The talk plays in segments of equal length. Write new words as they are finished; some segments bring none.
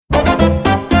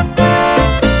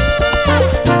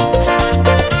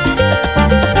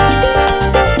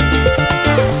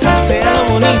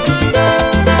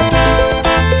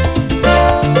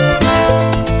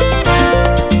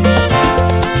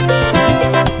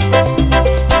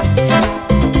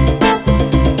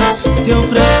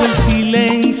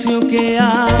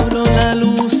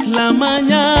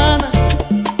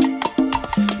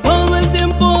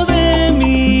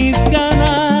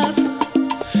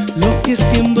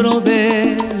descubro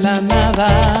de la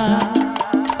nada.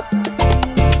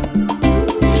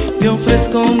 Te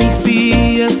ofrezco mis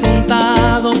días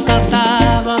contados,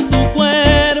 atado a tu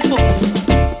cuerpo,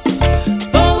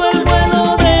 todo el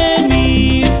vuelo de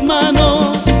mis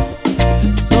manos,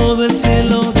 todo el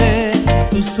cielo de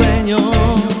tus sueños.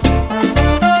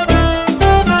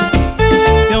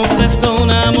 Te ofrezco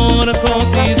un amor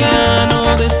cotidiano,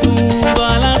 desnudo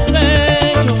al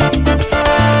acecho,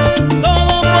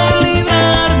 todo por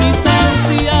librar mis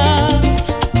ansias,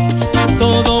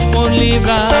 todo por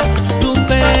librar tu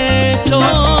pecho.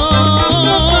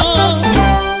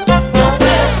 Te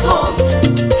ofrezco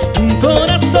Un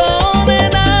corazón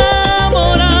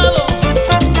enamorado,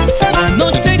 la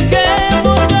noche